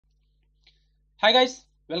Hi guys,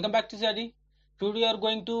 welcome back to study. Today we are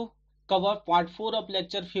going to cover part 4 of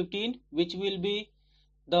lecture 15, which will be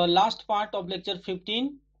the last part of lecture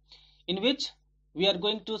 15, in which we are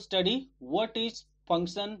going to study what is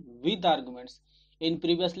function with arguments. In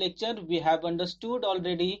previous lecture we have understood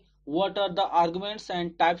already what are the arguments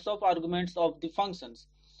and types of arguments of the functions,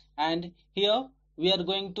 and here we are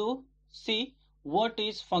going to see what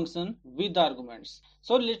is function with arguments.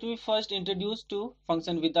 So let me first introduce to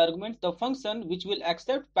function with arguments. The function which will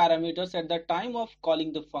accept parameters at the time of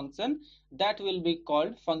calling the function, that will be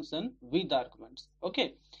called function with arguments.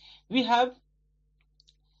 Okay, we have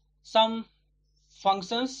some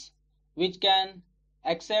functions which can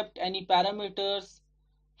accept any parameters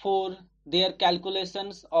for their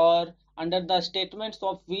calculations, or under the statements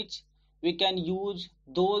of which we can use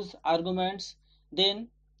those arguments. Then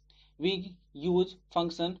we use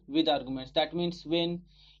function with arguments. That means when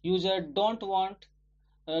user don't want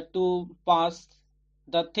to pass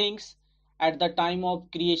the things at the time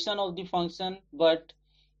of creation of the function, but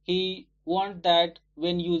he want that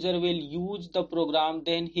when user will use the program,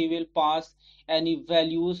 then he will pass any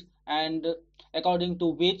values, and according to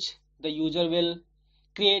which the user will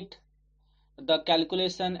create the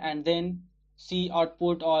calculation and then see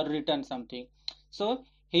output or return something. So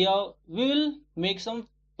here we will make some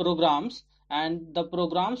programs, and the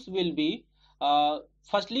programs will be,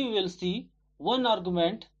 firstly we will see one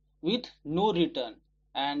argument with no return.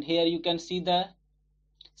 And here you can see the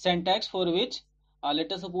syntax for which,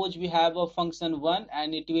 let us suppose we have a function 1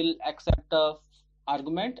 and it will accept a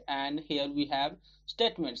argument, and here we have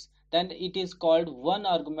statements, then it is called one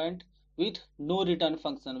argument with no return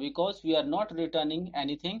function, because we are not returning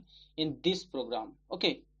anything in this program.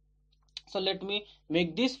 Okay, so let me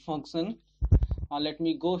make this function. Let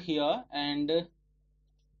me go here and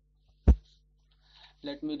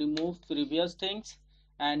let me remove previous things,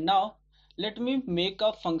 and now let me make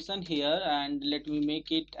a function here, and let me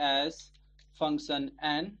make it as function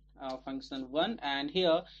n, function 1, and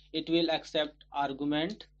here it will accept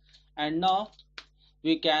argument. And now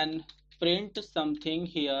we can print something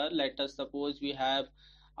here. Let us suppose we have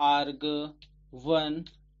arg1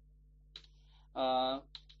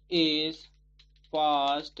 is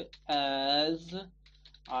passed as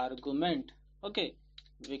argument. Okay,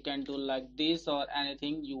 we can do like this or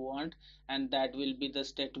anything you want, and that will be the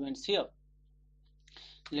statements here.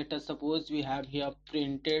 Let us suppose we have here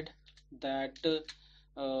printed that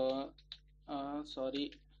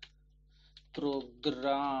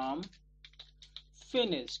program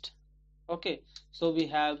finished. Okay, so we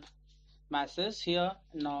have message here.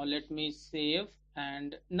 Now let me save,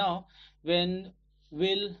 and now when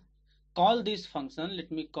we'll call this function,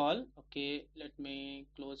 let me call, okay, let me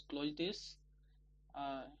close this.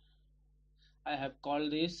 I have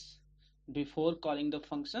called this before calling the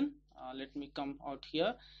function. Let me come out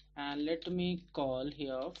here and let me call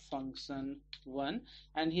here function 1,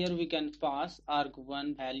 and here we can pass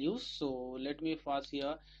arg1 values. So let me pass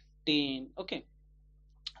here 10. Okay,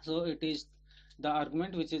 so it is the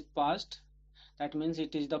argument which is passed, that means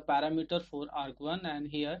it is the parameter for arg1, and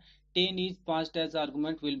here 10 is passed as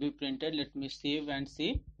argument, will be printed. Let me save and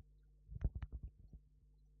see.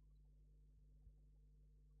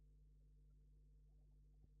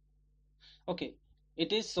 Okay,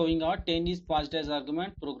 it is showing out 10 is passed as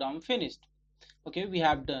argument, program finished. Okay, we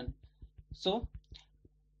have done. So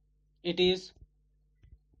it is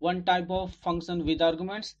one type of function with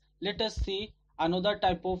arguments. Let us see another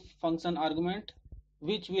type of function argument,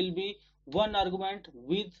 which will be one argument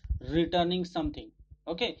with returning something.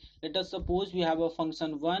 Okay, let us suppose we have a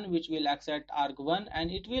function 1 which will accept arg1, and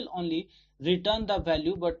it will only return the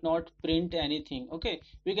value but not print anything. Okay,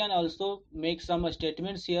 we can also make some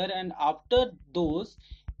statements here, and after those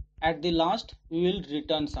at the last we will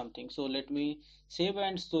return something. So let me save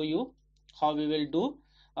and show you how we will do.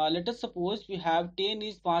 Let us suppose we have 10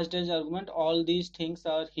 is passed as argument, all these things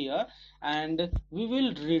are here, and we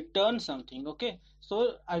will return something. Okay,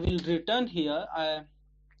 so I will return here,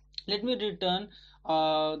 let me return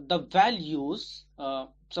the values.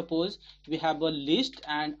 Suppose we have a list,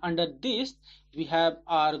 and under this we have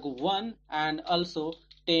arg1 and also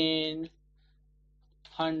 10,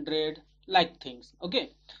 100, like things.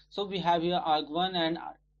 Okay, so we have here arg1 and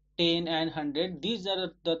 10 and 100. These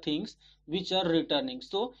are the things which are returning.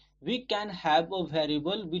 So we can have a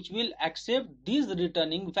variable which will accept these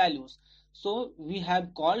returning values. So we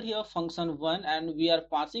have called here function 1, and we are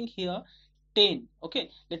passing here 10. Okay,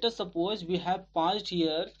 let us suppose we have passed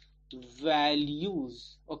here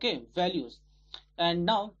values. Okay, values, and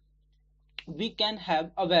now we can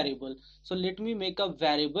have a variable. So let me make a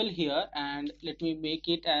variable here, and let me make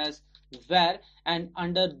it as var, and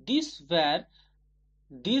under this var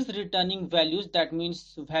these returning values, that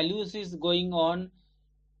means values is going on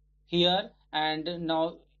here, and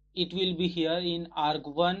now it will be here in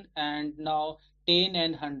arg1, and now 10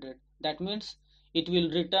 and 100, that means it will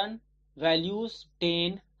return values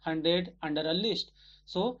 10, 100 under a list.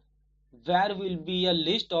 So where will be a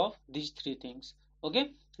list of these three things.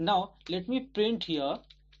 Okay, now let me print here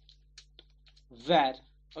where.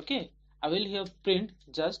 Okay, I will here print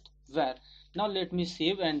just where. Now let me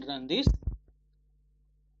save and run this.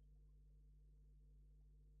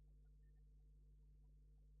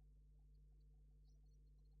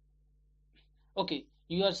 Okay,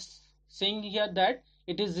 you are saying here that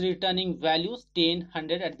it is returning values 10,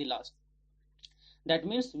 100 at the last. That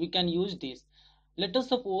means we can use this. Let us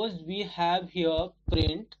suppose we have here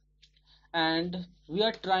print, and we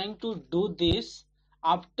are trying to do this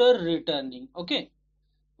after returning. Okay,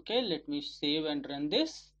 let me save and run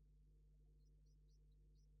this.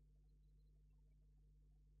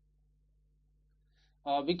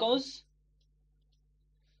 Because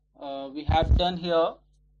we have done here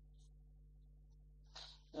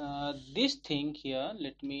this thing here.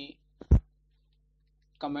 Let me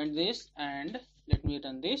comment this and let me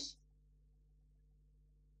run this.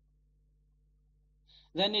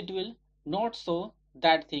 Then it will not show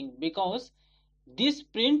that thing, because this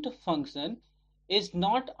print function is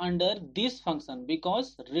not under this function,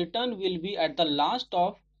 because return will be at the last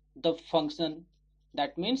of the function.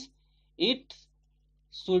 That means it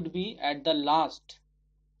should be at the last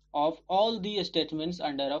of all the statements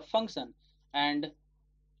under a function, and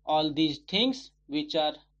all these things which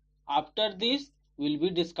are after this will be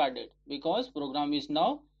discarded, because program is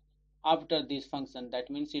now after this function. That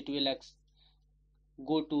means it will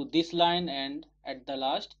go to this line and at the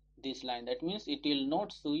last this line. That means it will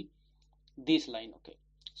not see this line. Okay,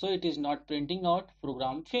 so it is not printing out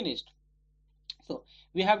program finished. So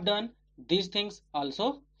we have done these things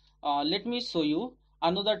also. Let me show you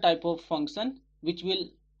another type of function which will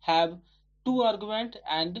have two argument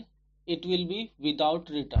and it will be without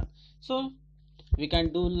return. So we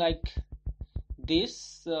can do like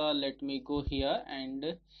this. Let me go here,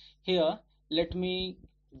 and here let me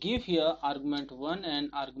give here argument 1 and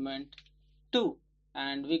argument 2,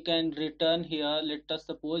 and we can return here. Let us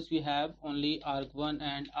suppose we have only arg1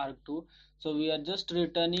 and arg2, so we are just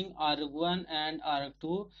returning arg1 and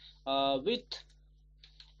arg2 with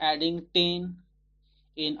adding 10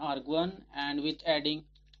 in arg1 and with adding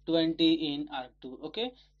 20 in arg2.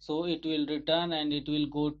 Okay, so it will return and it will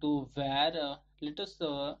go to where. Let us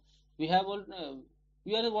we have all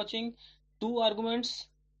we are watching two arguments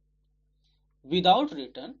without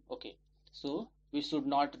return. Okay, so we should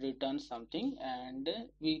not return something, and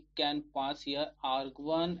we can pass here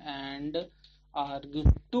arg1 and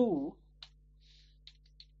arg2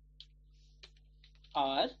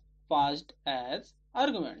 are passed as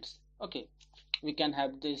arguments. Okay, we can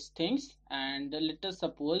have these things, and let us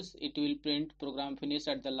suppose it will print program finish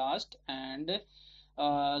at the last, and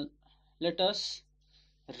let us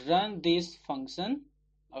run this function.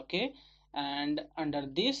 Okay, and under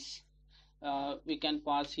this we can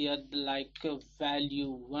pass here like value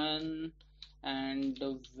 1 and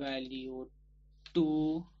value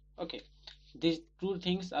 2. Okay, these two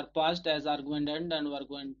things are passed as argument and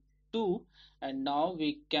argument 2, and now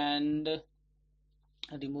we can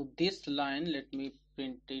remove this line. Let me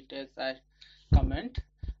print it as a comment,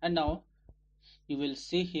 and now you will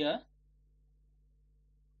see here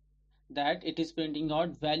that it is printing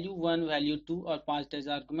out value 1, value 2 are passed as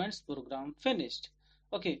arguments, program finished.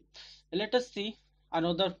 Okay, let us see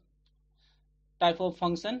another type of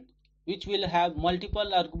function which will have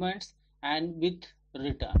multiple arguments and with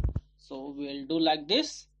return. So we will do like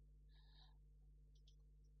this.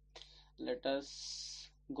 Let us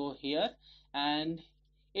go here, and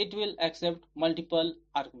it will accept multiple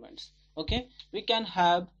arguments. Okay, we can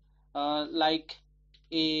have like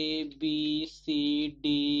A, B, C,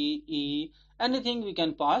 D, E, anything we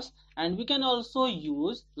can pass, and we can also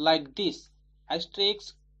use like this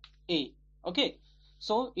asterisk A. Okay,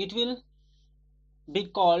 so it will be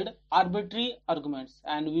called arbitrary arguments,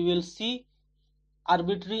 and we will see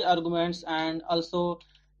arbitrary arguments and also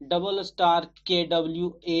double star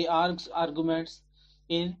KWA arguments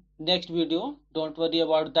in next video. Don't worry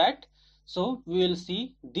about that. So we will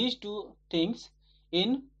see these two things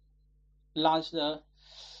in last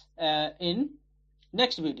in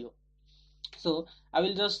next video. So I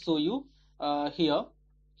will just show you here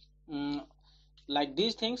like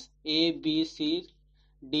these things: A, B, C,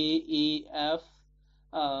 D, E, F.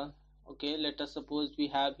 Okay, let us suppose we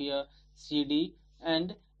have here C, D,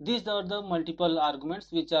 and these are the multiple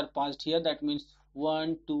arguments which are passed here. That means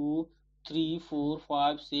 1, 2, 3, 4,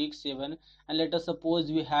 5, 6, 7, and let us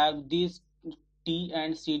suppose we have these T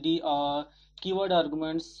and CD keyword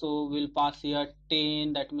arguments. So we'll pass here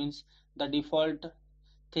 10. That means the default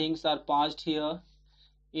things are passed here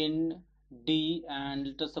in D, and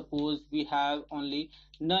let us suppose we have only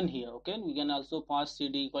none here. Okay, we can also pass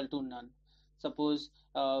CD equal to none. Suppose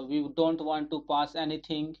we don't want to pass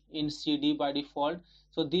anything in CD by default,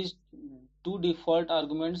 so these two default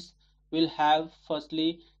arguments will have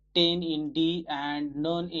firstly 10 in D and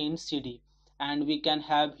none in CD, and we can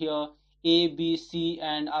have here A, B, C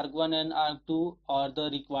and arg1 and arg2 are the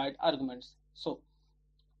required arguments. So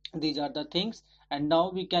these are the things, and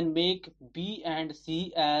now we can make B and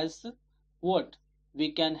C as what?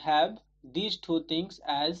 We can have these two things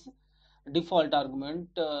as default argument,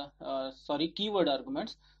 keyword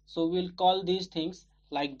arguments. So we'll call these things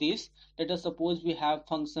like this. Let us suppose we have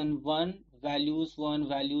function 1 values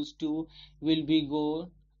 2 will be go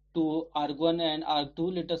to arg1 and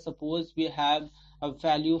arg2. Let us suppose we have a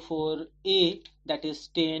value for A, that is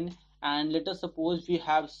 10, and let us suppose we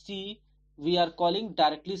have C. We are calling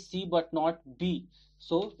directly C but not B,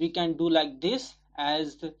 so we can do like this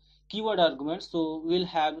as keyword argument. So we'll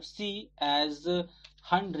have C as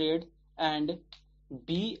 100 and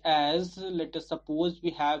B as, let us suppose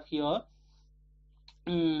we have here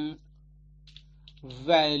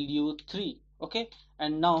value 3. Okay,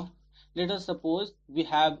 and now let us suppose we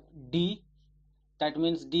have D, that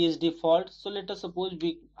means D is default. So let us suppose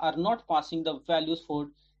we are not passing the values for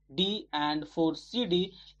D, and for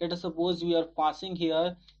CD let us suppose we are passing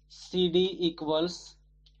here CD equals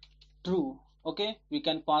true. Okay, we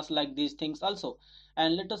can pass like these things also.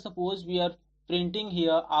 And let us suppose we are printing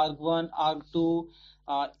here arg1 arg2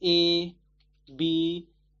 A, B,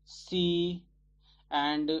 C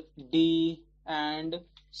and D and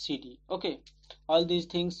CD. Okay, all these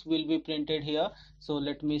things will be printed here. So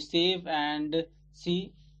let me save and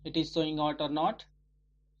see it is showing out or not.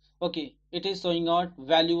 Okay, it is showing out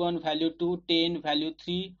value 1, value 2, 10, value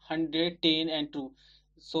 3, 100, 10 and 2.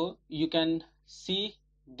 So you can see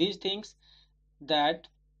these things, that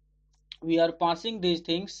we are passing these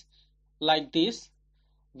things like this.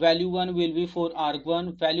 Value 1 will be for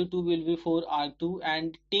arg1, value 2 will be for arg2,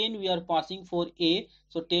 and 10 we are passing for A,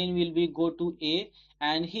 so 10 will be go to A,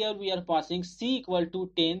 and here we are passing C equal to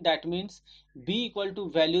 10, that means B equal to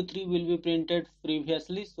value 3 will be printed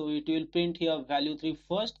previously, so it will print here value 3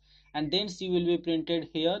 first and then C will be printed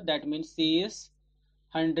here, that means C is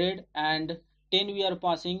 100, and 10 we are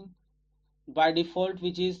passing by default,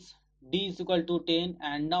 which is D is equal to 10,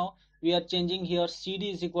 and now we are changing here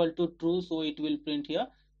CD is equal to true, so it will print here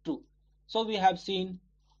true. So we have seen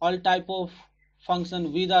all type of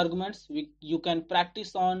function with arguments. You can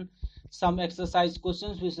practice on some exercise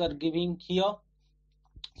questions which are giving here.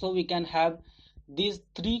 So we can have these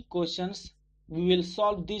 3 questions. We will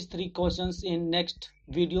solve these 3 questions in next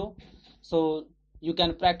video. So you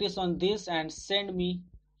can practice on this and send me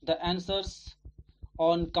the answers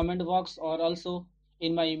on comment box or also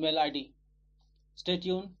in my email ID. Stay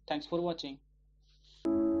tuned. Thanks for watching.